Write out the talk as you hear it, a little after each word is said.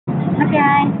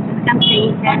guys, welcome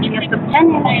to yheng YouTube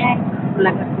channel.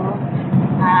 Vlog ako.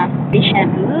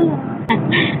 Special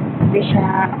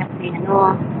kasi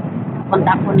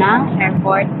punta ko ng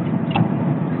airport.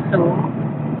 So,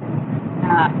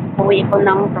 uwi ko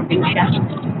ng probinsya.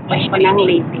 Uwi ko ng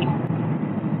Leyte.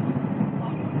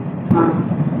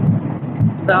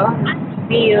 So,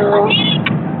 see you.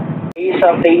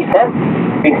 Some places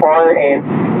before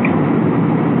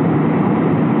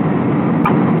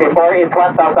it's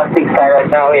 1,600,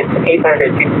 now it's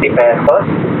 860 pesos.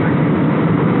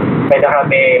 Pwede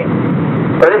kami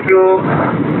perfume,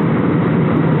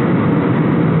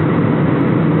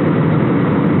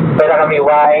 pwede kami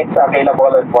wines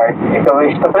available on board. If you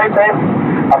wish to purchase,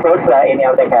 approach any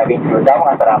of the cabin crew.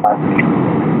 Mga salamat.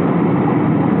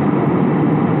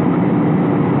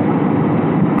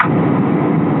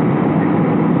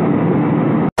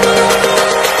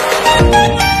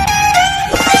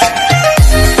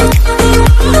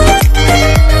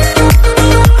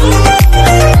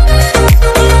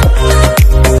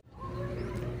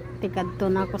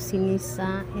 Kadto na ako sini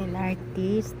sa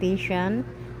LRT station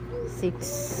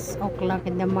 6 o'clock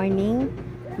in the morning.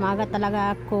 Maaga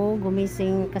talaga ako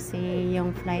gumising kasi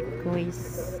yung flight ko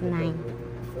is 9.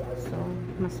 So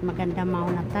mas maganda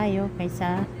mauna tayo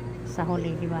kaysa sa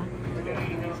huli, di ba?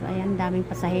 So ayan, daming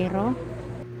pasahero,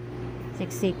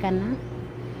 siksikan na.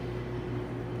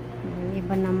 Yung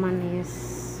iba naman is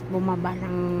bumaba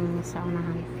lang sa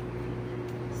unahan.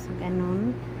 So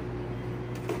ganun,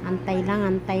 antay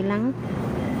lang.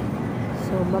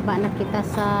 So baba na kita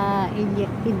sa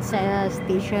EDSA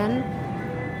station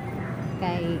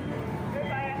kay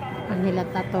ang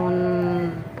hilata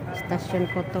tong station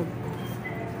ko to.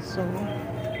 So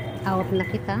out na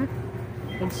kita,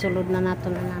 igsulod na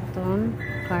naton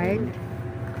card,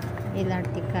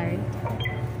 LRT card.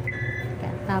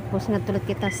 Tapos natulad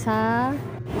kita sa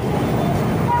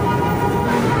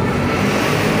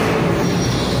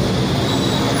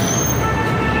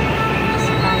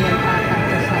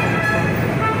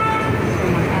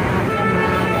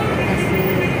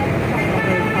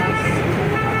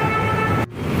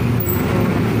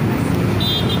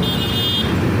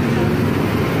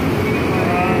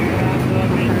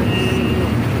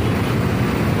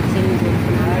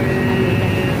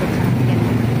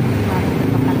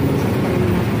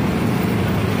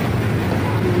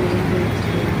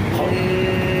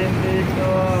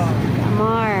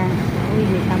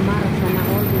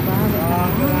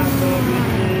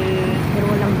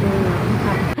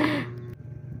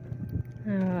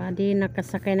di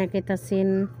nakasakay na kita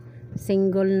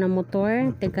single na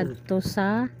motor tigadto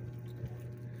sa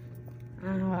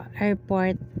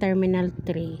airport terminal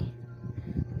 3.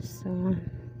 So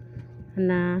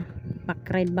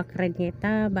backride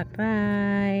kita,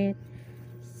 backride.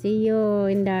 See you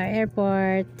in the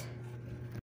airport.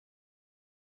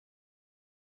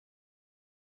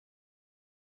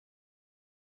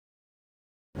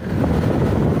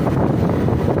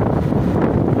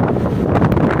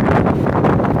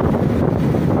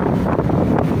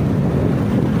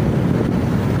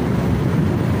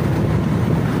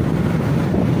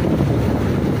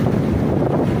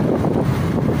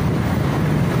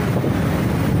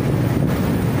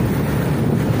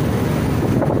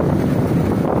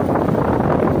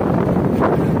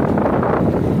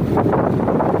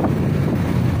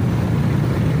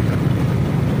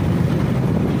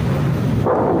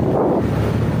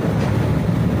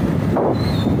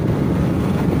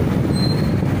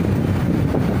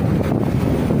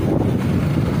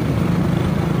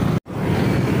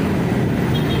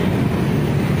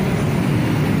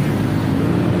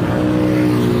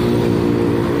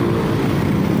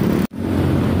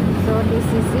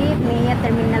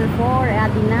 Terminal 4,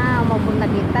 adi na, mapunta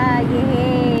kita.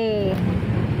 Yehey!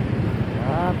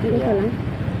 Pili ko lang.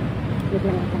 Wait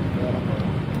lang ito.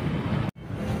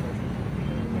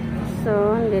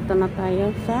 So, dito na tayo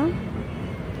sa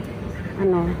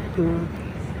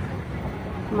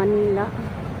Manila.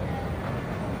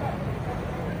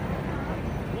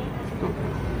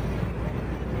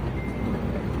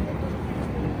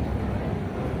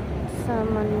 Sa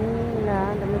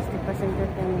Manila, domestic passenger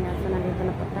terminal. So, nandito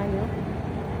na po tayo.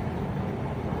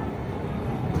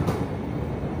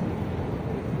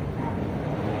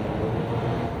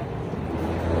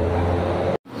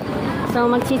 So,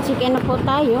 mag-check-in na po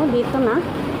tayo. Dito na.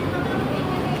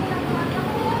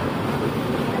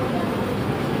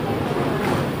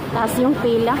 Taas yung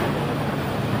pila.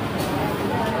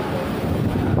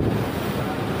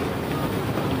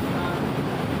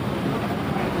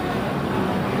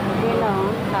 Pila,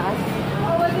 taas.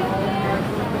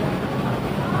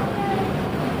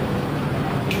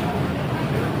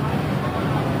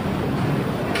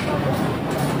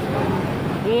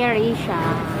 Airy siya.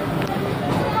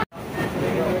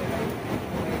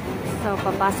 So,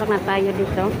 papasok na tayo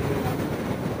dito.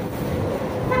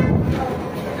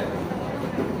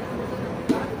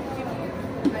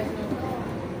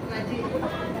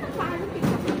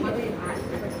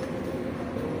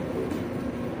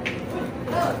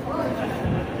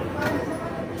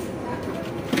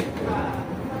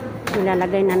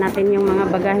 Ilalagay na natin yung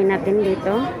mga bagahe natin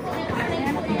dito.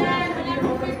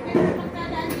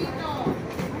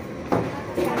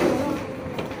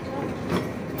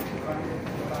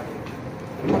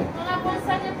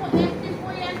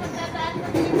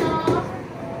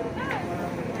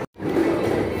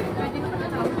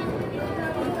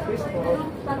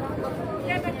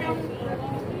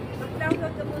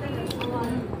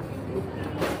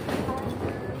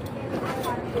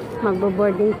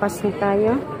 Magbo-boarding pass na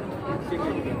tayo.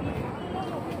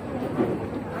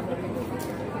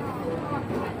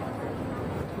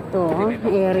 Ito,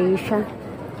 airy siya.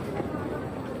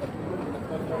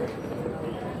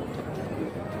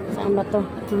 Saan ba to?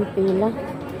 Ang pila.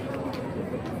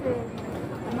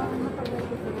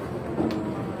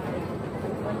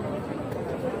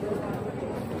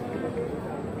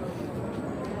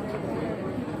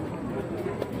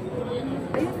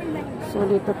 So,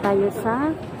 dito tayo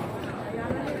sa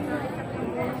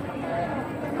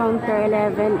Counter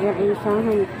 11, airy siya.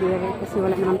 Kasi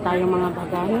wala naman tayong mga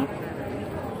bagahe.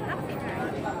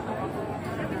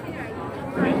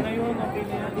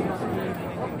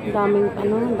 Daming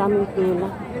pila.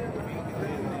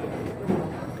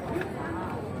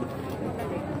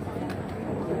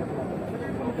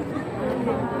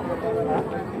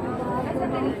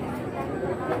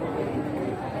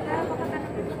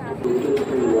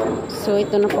 So,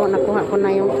 ito na po, nakuha ko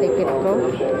na yung ticket ko.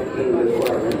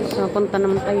 So, punta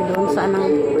naman tayo doon sa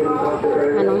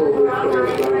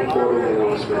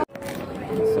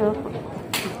So,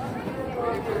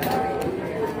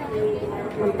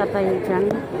 punta tayo dyan.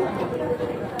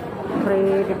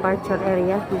 Pre-departure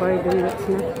area. Boarding gates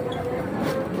na.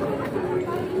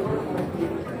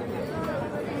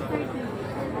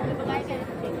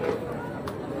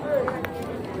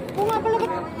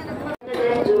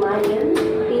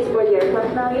 Please board your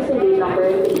aircraft now using gate number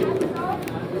 8.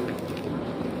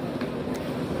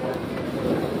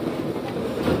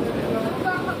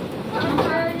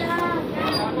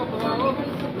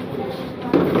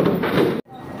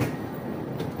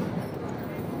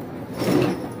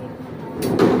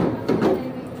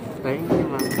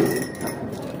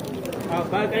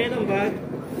 Bag, kayo ng bag.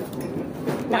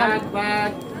 Bag.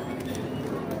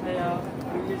 Ayaw.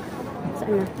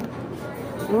 Saan na?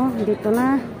 Oh, dito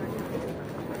na.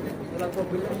 Ilang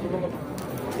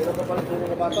ka pala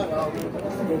mga bata.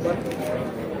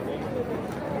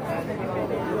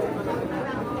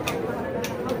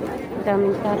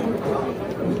 Daming tao.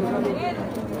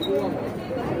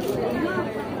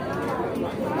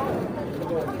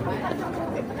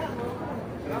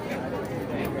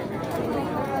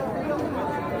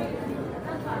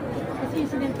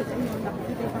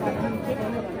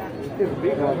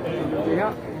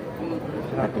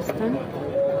 Pakistan.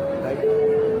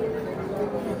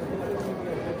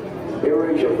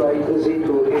 Average of flight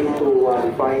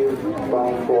Z28215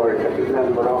 bound for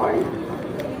Capitan Boracay.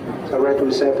 So we're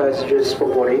to set passengers for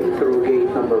boarding through gate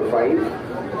number 5.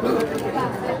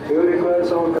 We will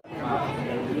request all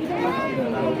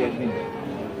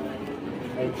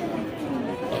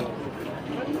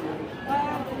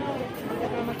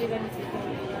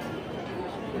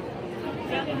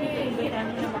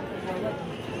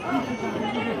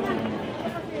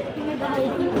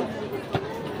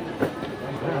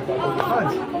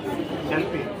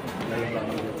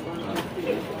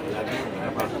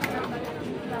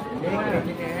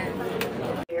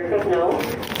Aircraft now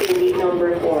in gate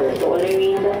number 4. So all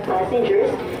remaining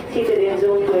passengers seated in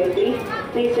zone 20,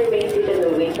 please remain seated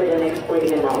and wait for the next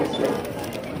boarding announcement.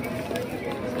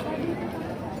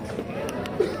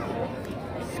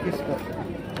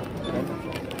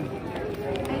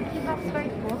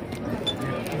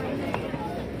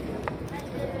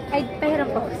 Ay, pahirap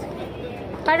po.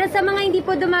 Para sa mga hindi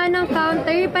po dumaan ng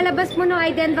counter, palabas mo ng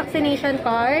ID and vaccination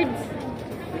cards.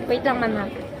 Wait lang,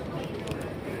 ma'am.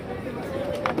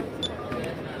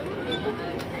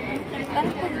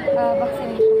 Vaccination cards.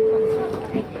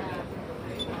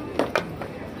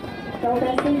 All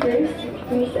passengers,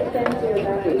 please attend to your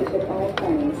baggage at all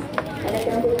times.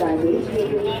 Unattended baggage may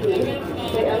be retrieved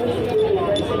by our security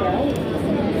personnel and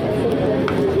security.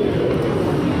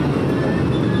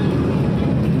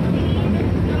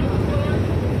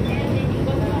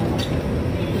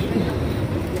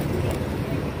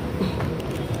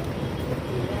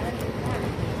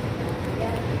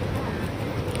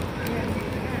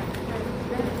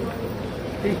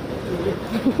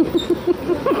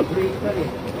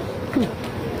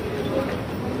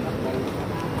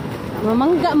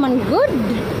 Mamangga man good.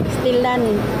 Stilan.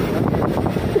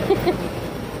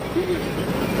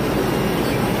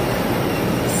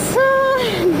 So,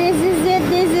 this is it.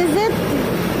 This is it.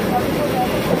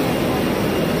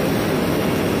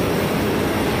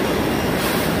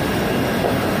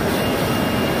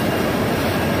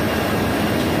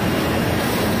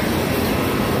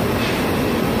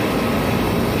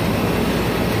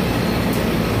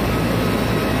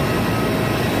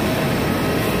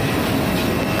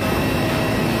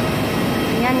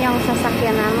 Yan yung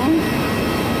sasakyan namin.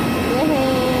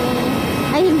 Yeheng!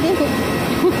 Ay, hindi.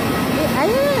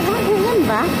 Ay, yan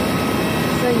ba?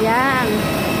 So, yan.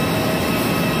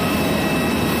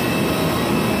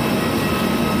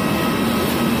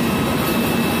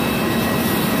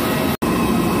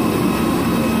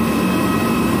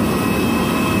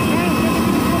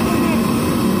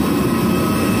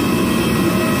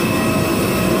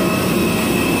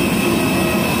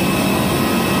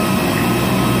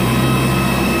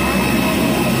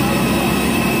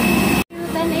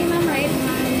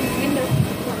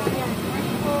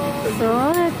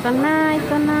 So, ito na.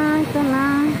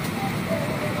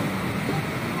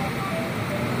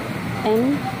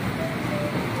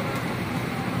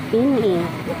 10 in.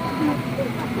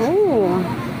 Oh,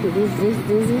 this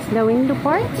is the window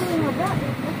part.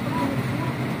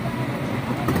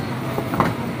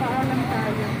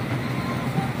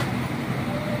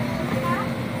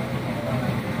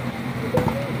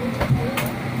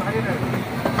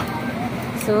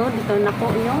 So, dito na po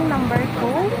yung number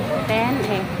ko, 10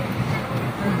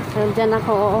 So, dyan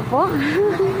ako uupo.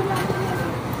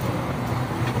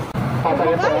 As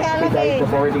I expedite the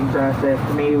boarding process,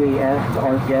 may we ask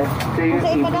our guests to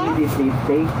immediately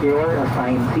take your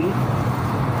assigned seat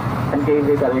and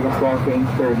David are just walking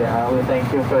through the aisle.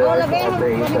 Thank you for your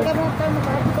cooperation.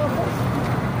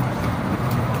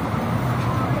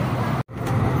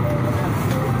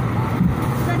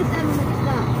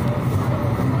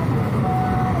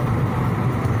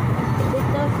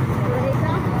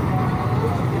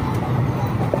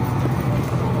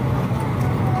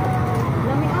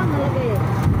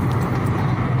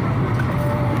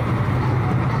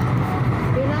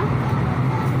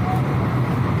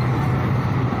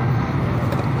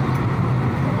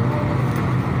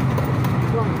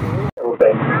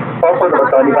 Also, the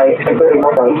qualify to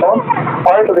remote phone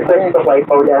or to request to flight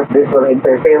mode as this will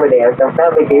interfere with the aircraft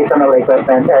navigational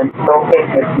equipment and smoking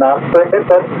is not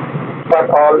permitted but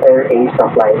all air A's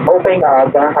flight. Hoping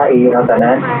aga ka iyo ng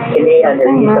tanan, ini ang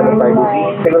rin sa lugar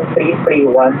ni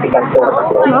 0331 sikat po sa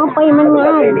floor. Okay man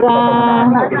aga.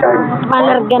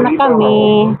 Palarga na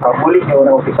kami. Huli nyo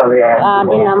ng official reaction.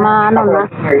 Di naman, ano na.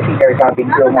 Senior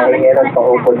cabin crew na iyan sa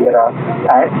upo dira.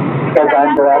 At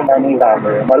kagandra na ni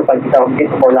Lamer. Malupag kita kung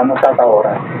dito mo lang sa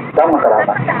taora. Lang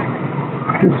masalamat.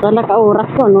 So, naka-oras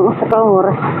ko, no?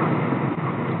 Naka-oras.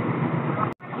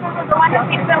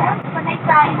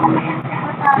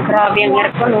 Grabe ang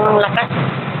aircon, no? Ang lakas.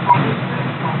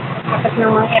 Lakas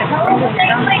ng mga aircon.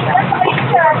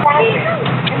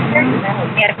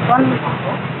 Aircon.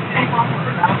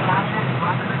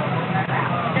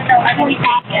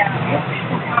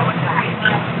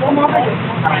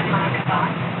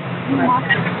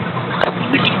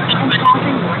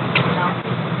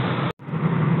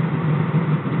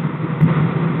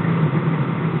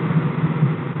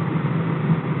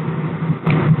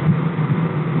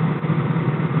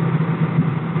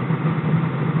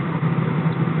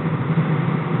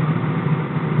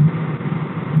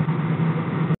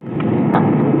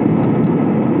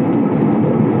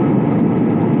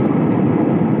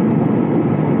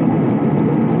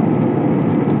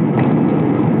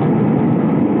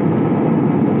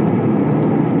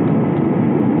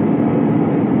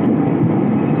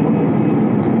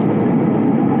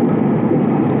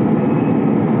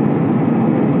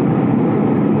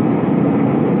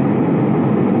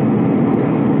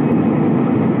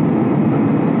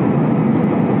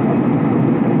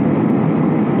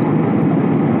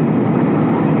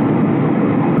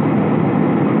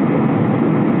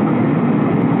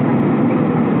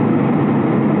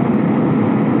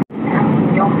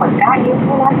 pagkain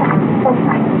mula sa aming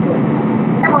pagkain doon.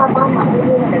 Sa mga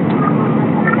pamahuli na nagsasamaan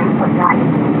ng pagkain,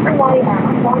 nangyari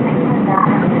lamang po na ihanda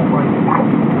ang oportunidad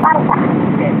para sa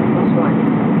aming destinasyon.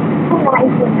 Kung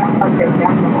nais nila ang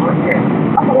pagdagdag ng order,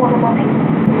 o kaya naman ay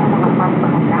sila mga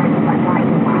pagpahanda ng pagkain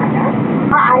ng maaga,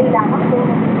 maaari lamang po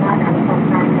na sila ang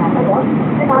pagkain na talon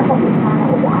na nasa gitna ng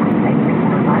upuan sa isang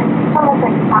naman para sa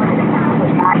ipahalaga ng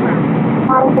pagkain.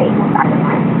 Para sa inyong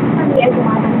kaalaman, hindi ay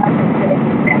tumatanggal ng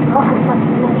television ang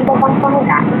pagkain iba pang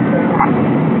pangalain sa lahat.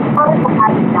 Para sa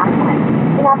kaligtasan,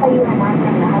 pinatayo naman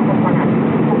ng lahat ng manapit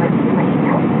kung maging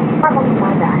malinaw habang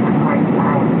dumadaan ang party.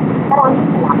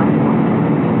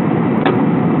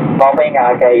 mamay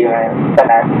nga kay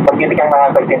tanan. Pag hindi kang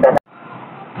nakapagtinda na.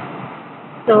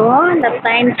 So, the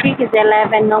time check is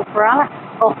 11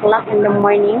 o'clock in the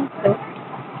morning. So,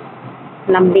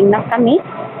 lambing na kami.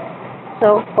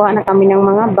 So, kuha na kami ng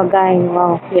mga bagay.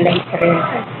 Wow, kila Israel.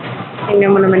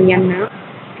 Tingnan mo naman yan, ha?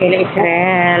 Kila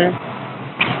Israel.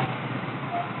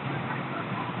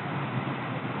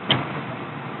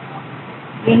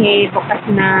 Hehe, bukas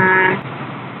na.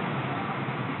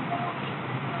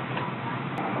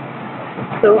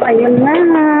 So, ayun na.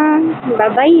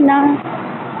 Bye-bye na.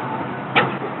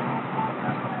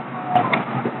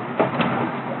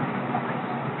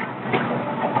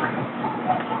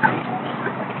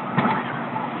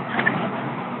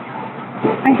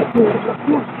 Ay,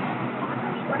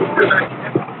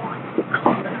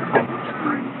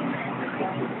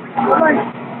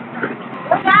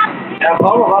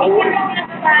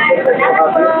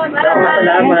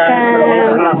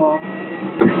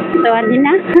 Tuwa din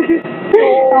na.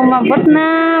 Umabot na.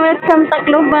 Welcome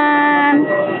Tacloban.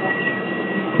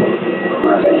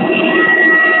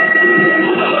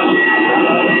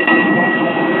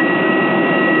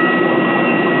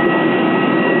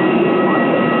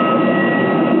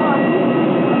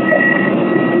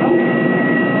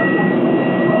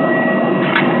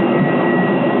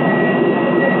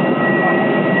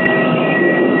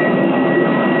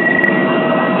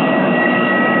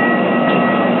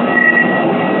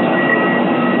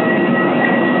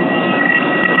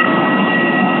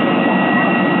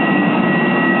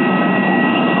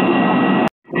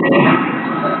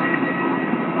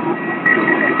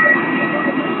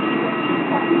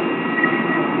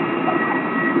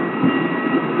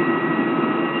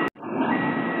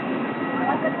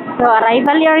 So,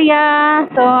 arrival area.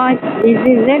 So, this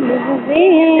is it. This is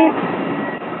it.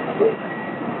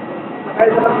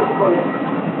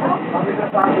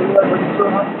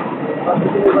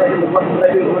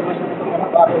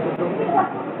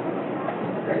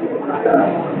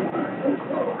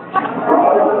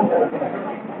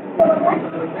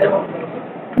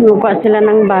 Nukuha sila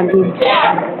ng baggage.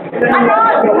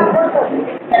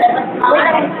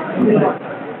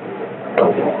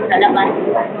 Sa labas.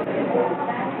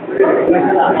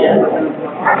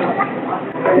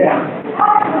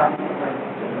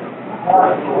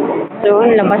 So,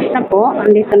 labas na po.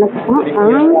 Andito na po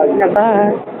ang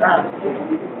labas.